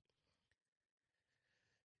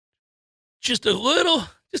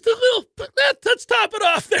 Just a little, let's top it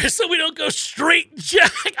off there so we don't go straight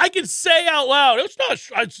Jack. I can say out loud, it's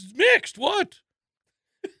mixed. What?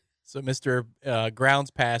 So Mr.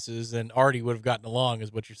 Grounds passes and Artie would have gotten along,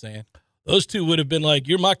 is what you're saying. Those two would have been like,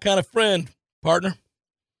 you're my kind of friend, partner.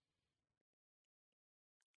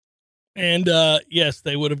 And, yes,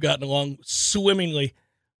 they would have gotten along swimmingly.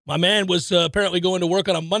 My man was apparently going to work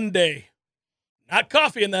on a Monday. Not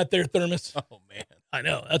coffee in that there thermos. Oh, man. I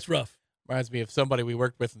know. That's rough. Reminds me of somebody we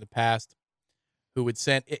worked with in the past who would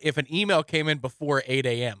send, if an email came in before 8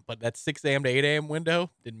 a.m., but that 6 a.m. to 8 a.m.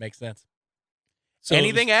 window didn't make sense. So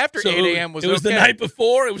anything after 8 a.m. was okay. It was the night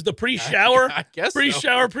before. It was the pre-shower. I guess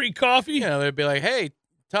pre-shower, pre-coffee. You know, they'd be like, hey,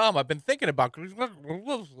 Tom, I've been thinking about,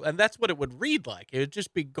 and that's what it would read like. It would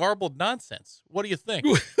just be garbled nonsense. What do you think?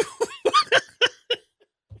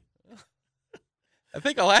 I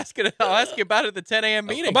think I'll ask you about it at the 10 a.m.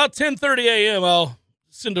 meeting. About 10:30 a.m., I'll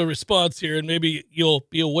send a response here, and maybe you'll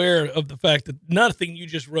be aware of the fact that nothing you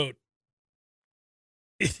just wrote,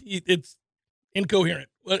 it's incoherent.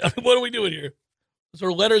 What are we doing here? Those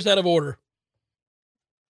are letters out of order.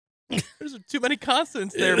 There's too many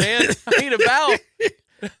consonants there, man. I need a vowel.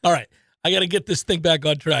 All right. I got to get this thing back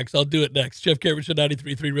on track, so I'll do it next. Jeff Cameron Show,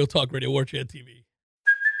 93.3 Real Talk Radio, War Chant TV.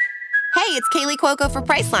 Hey, it's Kaylee Cuoco for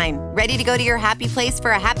Priceline. Ready to go to your happy place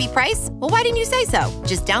for a happy price? Well, why didn't you say so?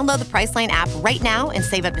 Just download the Priceline app right now and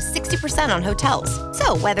save up to 60% on hotels.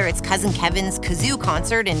 So whether it's Cousin Kevin's Kazoo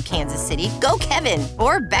Concert in Kansas City, go Kevin,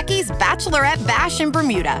 or Becky's Bachelorette Bash in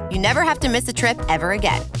Bermuda, you never have to miss a trip ever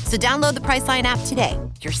again. So download the Priceline app today.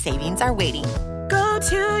 Your savings are waiting. Go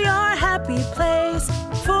to your happy place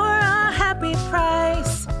for a happy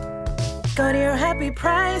price. Go to your happy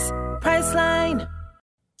price, Priceline.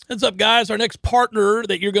 What's up, guys? Our next partner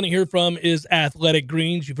that you're going to hear from is Athletic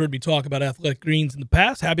Greens. You've heard me talk about Athletic Greens in the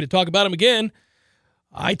past. Happy to talk about them again.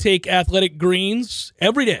 I take Athletic Greens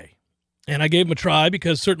every day, and I gave them a try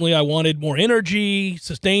because certainly I wanted more energy,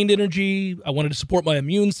 sustained energy. I wanted to support my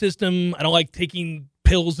immune system. I don't like taking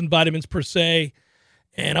pills and vitamins per se,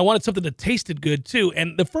 and I wanted something that tasted good too.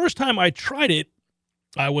 And the first time I tried it,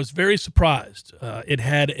 I was very surprised. It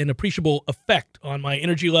had an appreciable effect on my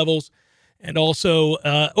energy levels. And also,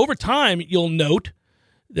 over time, you'll note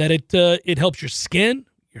that it helps your skin,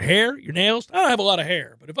 your hair, your nails. I don't have a lot of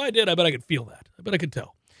hair, but if I did, I bet I could feel that. I bet I could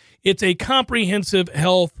tell. It's a comprehensive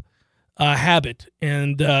health habit,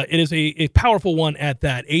 and it is a powerful one at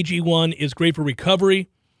that. AG1 is great for recovery.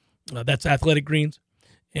 That's Athletic Greens.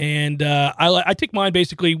 And I take mine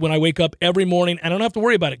basically when I wake up every morning. I don't have to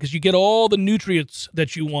worry about it because you get all the nutrients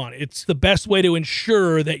that you want. It's the best way to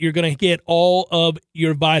ensure that you're going to get all of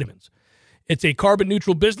your vitamins. It's a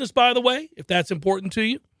carbon-neutral business, by the way, if that's important to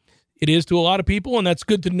you. It is to a lot of people, and that's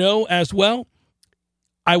good to know as well.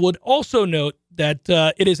 I would also note that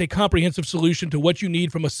it is a comprehensive solution to what you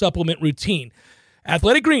need from a supplement routine.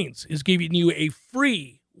 Athletic Greens is giving you a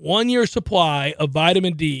free 1-year supply of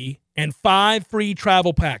vitamin D and 5 free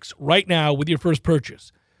travel packs right now with your first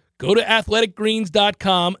purchase. Go to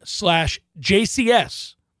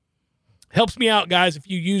athleticgreens.com/JCS. Helps me out, guys, if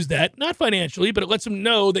you use that. Not financially, but it lets them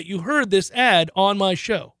know that you heard this ad on my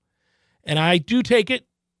show. And I do take it,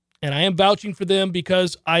 and I am vouching for them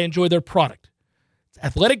because I enjoy their product. It's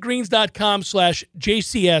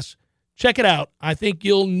athleticgreens.com/JCS. Check it out. I think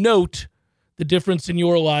you'll note the difference in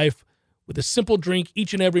your life with a simple drink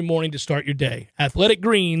each and every morning to start your day.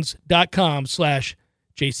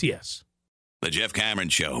 athleticgreens.com/JCS. The Jeff Cameron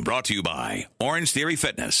Show, brought to you by Orange Theory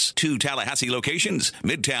Fitness. 2 Tallahassee locations,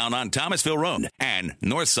 Midtown on Thomasville Road and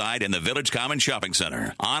Northside in the Village Common Shopping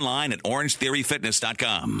Center. Online at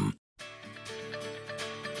orangetheoryfitness.com.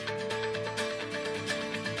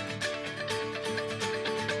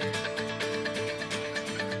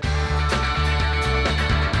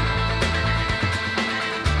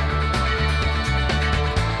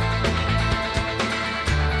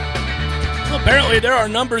 Apparently, there are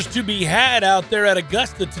numbers to be had out there at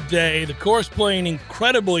Augusta today. The course playing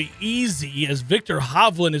incredibly easy as Victor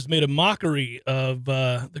Hovland has made a mockery of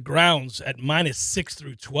the grounds at -6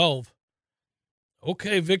 through 12.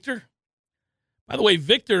 Okay, Victor. By the way,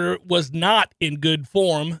 Victor was not in good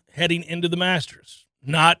form heading into the Masters.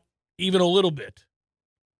 Not even a little bit.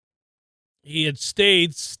 He had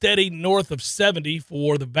stayed steady north of 70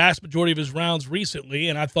 for the vast majority of his rounds recently,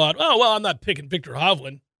 and I thought, oh, well, I'm not picking Victor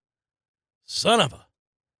Hovland. Son of a.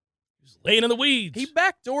 He's laying in the weeds. He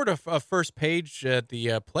backdoored a first page at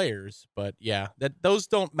the Players, but yeah, those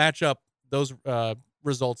don't match up. Those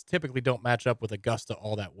results typically don't match up with Augusta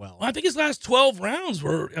all that well. I think his last 12 rounds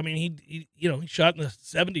were, I mean, he shot in the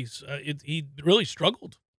 70s. He really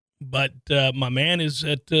struggled. But my man is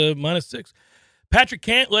at -6. Patrick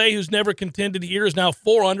Cantlay, who's never contended here, is now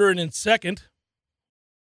 4 under and in second.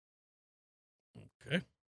 Okay.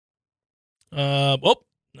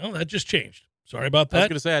 No, that just changed. Sorry about that. I was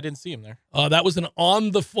going to say I didn't see him there. That was an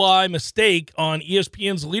on-the-fly mistake on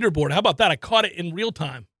ESPN's leaderboard. How about that? I caught it in real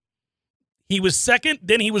time. He was second,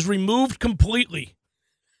 then he was removed completely.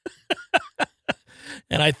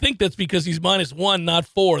 And I think that's because he's -1, not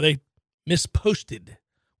 4. They misposted.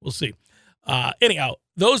 We'll see. Anyhow,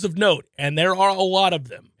 those of note, and there are a lot of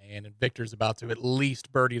them. And Victor's about to at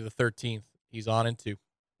least birdie the 13th. He's on into.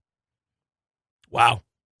 Wow.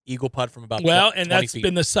 Eagle putt from about 20 feet. And that's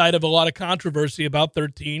been the site of a lot of controversy about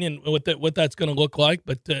 13 and what that's going to look like,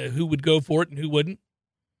 but who would go for it and who wouldn't.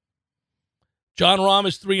 John Rahm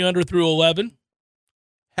is 3 under through 11.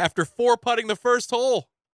 After 4 putting the first hole.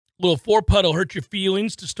 A little 4-putt will hurt your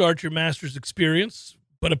feelings to start your Masters experience,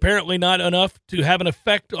 but apparently not enough to have an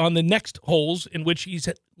effect on the next holes in which he's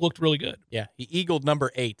looked really good. Yeah, he eagled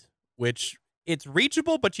number 8, which it's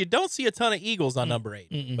reachable, but you don't see a ton of eagles on number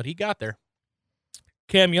 8. But he got there.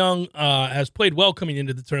 Cam Young has played well coming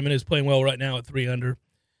into the tournament, is playing well right now at 3 under.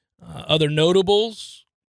 Other notables,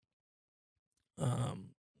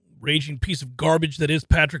 raging piece of garbage that is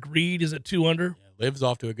Patrick Reed is at 2 under. Yeah, Liv's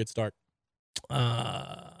off to a good start.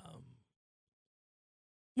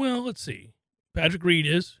 Well, let's see. Patrick Reed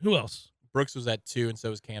is. Who else? Brooks was at 2, and so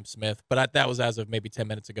was Cam Smith. But that was as of maybe 10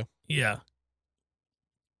 minutes ago. Yeah.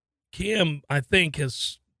 Cam, I think,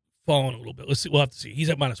 has fallen a little bit. Let's see. We'll have to see. He's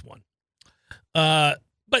at -1.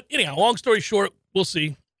 But anyhow, long story short, we'll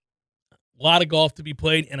see. A lot of golf to be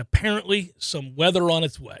played, and apparently some weather on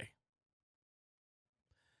its way.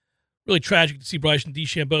 Really tragic to see Bryson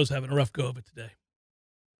DeChambeau's having a rough go of it today.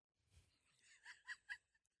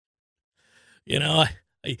 You know,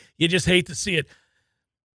 you just hate to see it.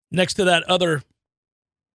 Next to that other,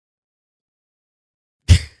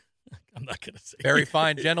 I'm not going to say. Very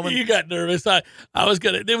fine, gentlemen. You got nervous. It was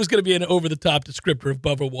going to be an over-the-top descriptor of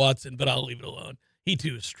Bubba Watson, but I'll leave it alone. He,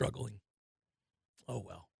 too, is struggling. Oh,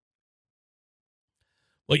 well.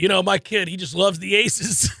 Well, you know, my kid, he just loves the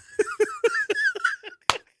Aces.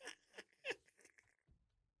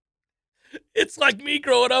 It's like me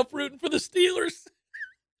growing up rooting for the Steelers.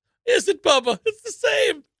 Is it, Bubba? It's the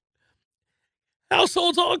same.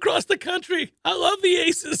 Households all across the country. I love the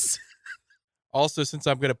Aces. Also, since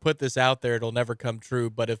I'm going to put this out there, it'll never come true,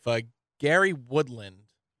 but if Gary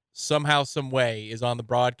Woodland somehow, some way is on the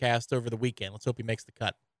broadcast over the weekend, let's hope he makes the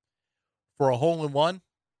cut, for a hole-in-one,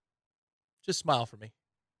 just smile for me.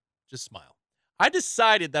 Just smile. I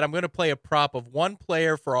decided that I'm going to play a prop of one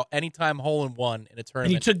player for anytime hole-in-one in a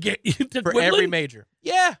tournament. And you took for Woodland? every major.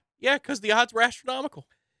 Yeah, because the odds were astronomical.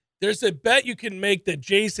 There's a bet you can make that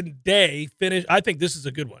Jason Day finish. I think this is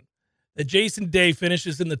a good one. That Jason Day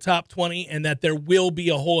finishes in the top 20 and that there will be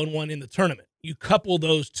a hole-in-one in the tournament. You couple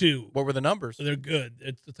those two. What were the numbers? So they're good.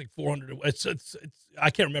 It's like 400. It's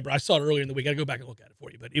I can't remember. I saw it earlier in the week. I got to go back and look at it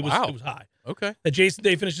for you, but it was high. Okay. That Jason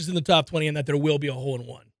Day finishes in the top 20 and that there will be a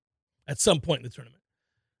hole-in-one at some point in the tournament.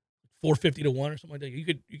 450 to 1 or something like that. You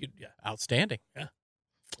could yeah. Outstanding. Yeah.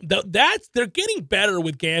 They're getting better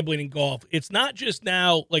with gambling in golf. It's not just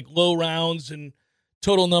now like low rounds and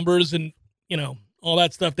total numbers and, you know, all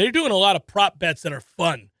that stuff. They're doing a lot of prop bets that are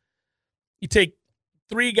fun. You take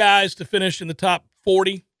 3 guys to finish in the top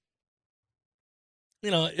 40.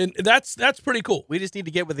 You know, and that's pretty cool. We just need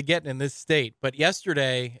to get with the getting in this state. But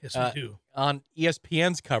yesterday, Yes, we do. On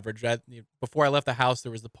ESPN's coverage, before I left the house,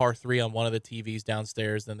 there was the par 3 on one of the TVs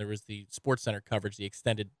downstairs. Then there was the Sports Center coverage, the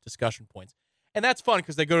extended discussion points. And that's fun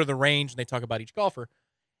because they go to the range and they talk about each golfer.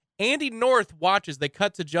 Andy North watches. They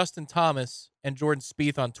cut to Justin Thomas and Jordan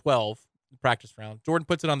Spieth on 12, the practice round. Jordan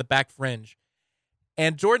puts it on the back fringe.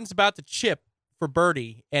 And Jordan's about to chip for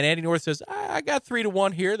birdie. And Andy North says, I got 3 to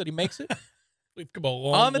 1 here that he makes it. We've come a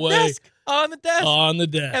long On the way. desk. On the desk. On the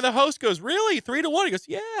desk. And the host goes, really? 3 to 1? He goes,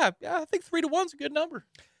 yeah, I think 3 to 1's a good number.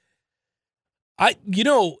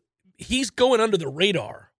 He's going under the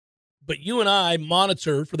radar. But you and I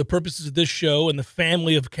monitor, for the purposes of this show and the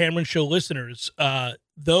family of Cameron Show listeners,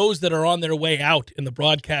 those that are on their way out in the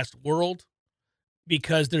broadcast world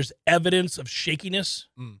because there's evidence of shakiness.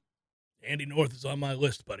 Andy North is on my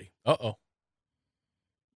list, buddy. Uh-oh.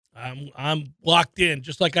 I'm locked in,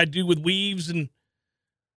 just like I do with weaves and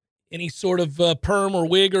any sort of perm or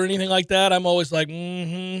wig or anything like that. I'm always like,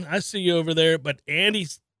 I see you over there. But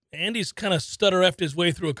Andy's kind of stutter-effed his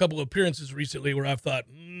way through a couple of appearances recently where I've thought,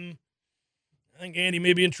 I think Andy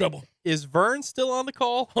may be in trouble. Is Vern still on the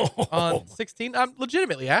call on 16? I'm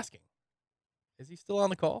legitimately asking. Is he still on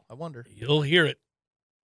the call? I wonder. You'll hear it.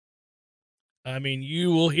 I mean,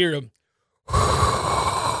 you will hear him.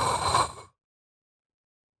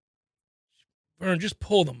 Vern, just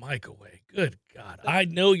pull the mic away. Good God. I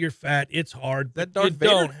know you're fat. It's hard. That But you Darth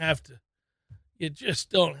Vader? don't have to. You just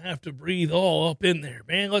don't have to breathe all up in there,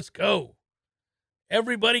 man. Let's go.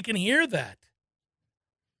 Everybody can hear that.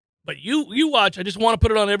 But you watch. I just want to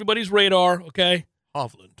put it on everybody's radar, okay?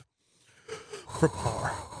 Hovland.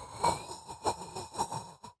 Prepare.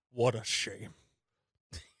 What a shame.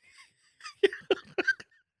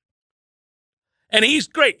 And he's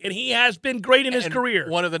great. And he has been great in his career.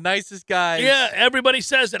 One of the nicest guys. Yeah, everybody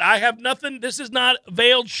says it. I have nothing. This is not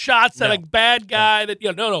veiled shots at a bad guy.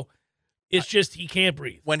 No. It's just he can't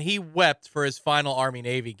breathe. When he wept for his final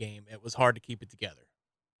Army-Navy game, it was hard to keep it together.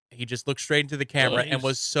 He just looked straight into the camera and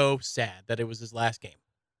was so sad that it was his last game.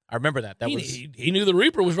 I remember that. He knew the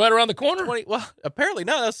Reaper was right around the corner. Well, apparently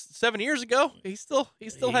no. That's 7 years ago. He's still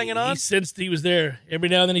hanging on. He sensed he was there. Every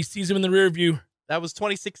now and then he sees him in the rear view. That was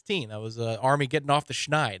 2016. That was Army getting off the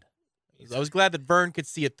schneid. I was glad that Vern could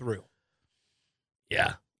see it through.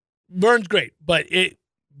 Yeah. Vern's great, but it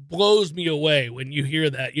blows me away when you hear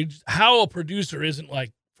that. How a producer isn't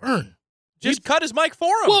like, Vern, just cut his mic for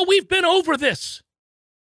him. Well, we've been over this.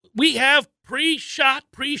 We have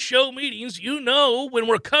pre-show meetings. You know when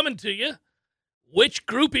we're coming to you, which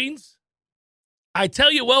groupings. I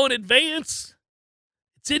tell you well in advance.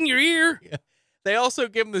 It's in your ear. Yeah. They also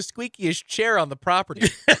give him the squeakiest chair on the property.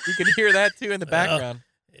 You can hear that, too, in the background.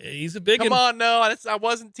 He's a big Come on, no, I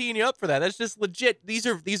wasn't teeing you up for that. That's just legit. These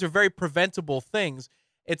are very preventable things.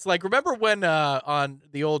 It's like, remember when on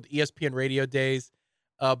the old ESPN radio days,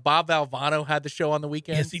 Bob Valvano had the show on the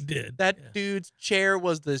weekends? Yes, he did. That dude's chair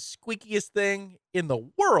was the squeakiest thing in the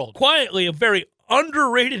world. Quietly, a very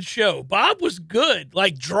underrated show. Bob was good,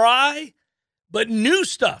 like dry, but new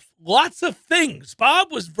stuff. Lots of things.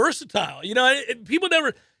 Bob was versatile. You know, people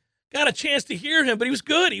never got a chance to hear him, but he was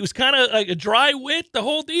good. He was kind of like a dry wit, the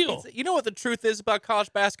whole deal. You know what the truth is about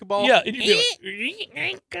college basketball? Yeah.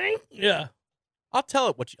 Yeah. I'll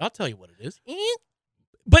tell you what it is.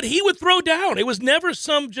 But he would throw down. It was never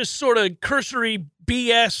some just sort of cursory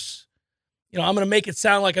BS. You know, I'm going to make it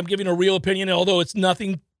sound like I'm giving a real opinion, although it's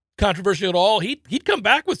nothing controversial at all. He'd come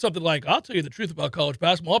back with something like, I'll tell you the truth about college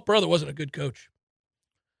basketball. My brother wasn't a good coach.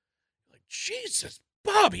 Like, Jesus,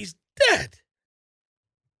 Bob, he's dead.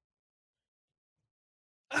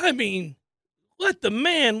 I mean, let the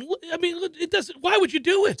man, it doesn't, why would you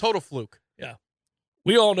do it? Total fluke. Yeah.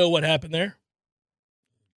 We all know what happened there.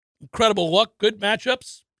 Incredible luck, good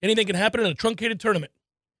matchups. Anything can happen in a truncated tournament.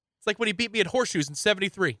 It's like when he beat me at Horseshoes in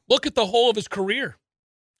 73. Look at the whole of his career.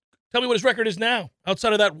 Tell me what his record is now,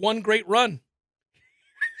 outside of that one great run.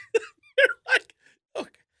 You're like, okay.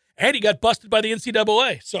 And he got busted by the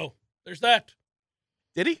NCAA, so there's that.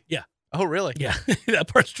 Did he? Yeah. Oh, really? Yeah, that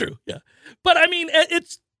part's true, yeah. But, I mean,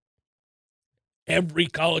 it's every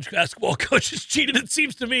college basketball coach has cheated, it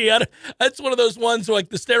seems to me. That's one of those ones, like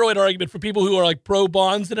the steroid argument for people who are like pro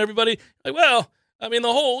Bonds and everybody. Like, well, I mean,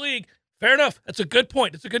 the whole league. Fair enough. That's a good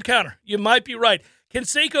point. It's a good counter. You might be right.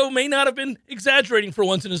 Canseco may not have been exaggerating for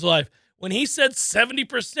once in his life. When he said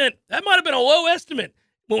 70%, that might have been a low estimate.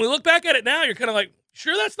 When we look back at it now, you're kind of like,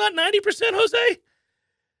 sure that's not 90%, Jose?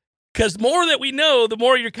 Because the more that we know, the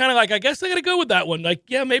more you're kind of like, I guess I got to go with that one. Like,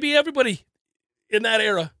 yeah, maybe everybody in that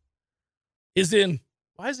era is in.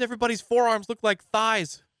 Why does everybody's forearms look like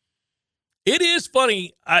thighs? It is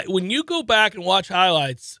funny. When you go back and watch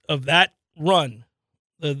highlights of that run,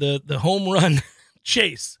 the home run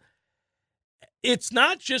chase, it's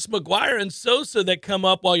not just McGuire and Sosa that come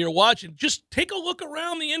up while you're watching. Just take a look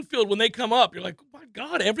around the infield when they come up. You're like, oh my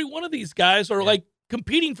God, every one of these guys are like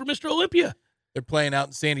competing for Mr. Olympia. They're playing out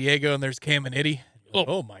in San Diego, and there's Cam and Eddie.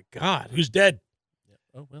 Oh my God. Who's dead?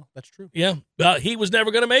 Oh, well, that's true. Yeah. He was never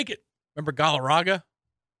going to make it. Remember Galarraga?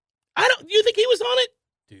 Do you think he was on it?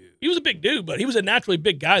 Dude. He was a big dude, but he was a naturally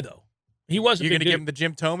big guy, though. He was a big dude. You're going to give him the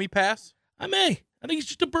Jim Thome pass? I may. I think he's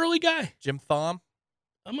just a burly guy. Jim Thom?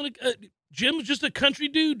 I'm going to Jim's just a country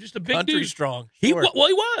dude, just a big country dude. Strong. Sure.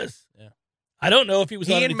 He was. Yeah. I don't know if he was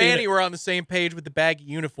on He and Manny that. were on the same page with the baggy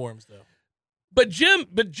uniforms, though. But Jim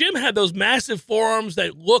had those massive forearms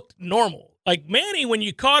that looked normal. Like Manny, when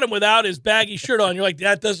you caught him without his baggy shirt on, you're like,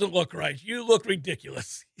 that doesn't look right. You look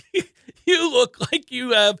ridiculous. You look like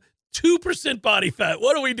you have 2% body fat.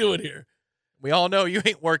 What are we doing here? We all know you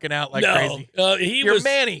ain't working out like crazy. You're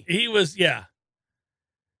Manny. He was, yeah.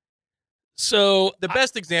 So the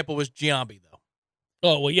best example was Giambi, though.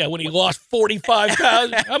 Oh, well, yeah, when he lost 45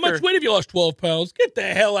 pounds. How much weight have you lost? 12 pounds. Get the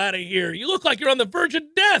hell out of here. You look like you're on the verge of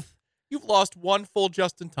death. You've lost one full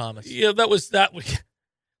Justin Thomas. Yeah, that was.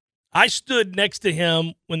 I stood next to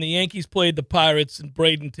him when the Yankees played the Pirates in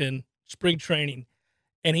Bradenton, spring training,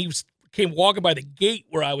 and he came walking by the gate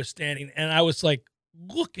where I was standing, and I was like,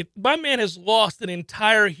 look at my man has lost an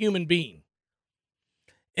entire human being.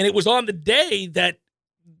 And it was on the day that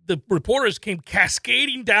the reporters came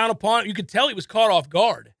cascading down upon. You could tell he was caught off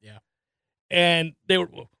guard. Yeah. And they were,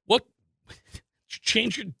 what?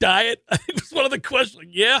 Change your diet? It was one of the questions. Like,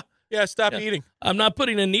 yeah. Yeah, stop eating. I'm not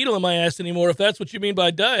putting a needle in my ass anymore, if that's what you mean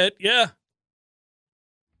by diet. Yeah.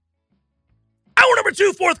 Hour number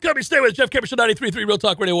 2, forthcoming. Stay with Jeff Cameron, Show 93.3 Real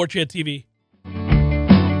Talk Radio, War Chant TV.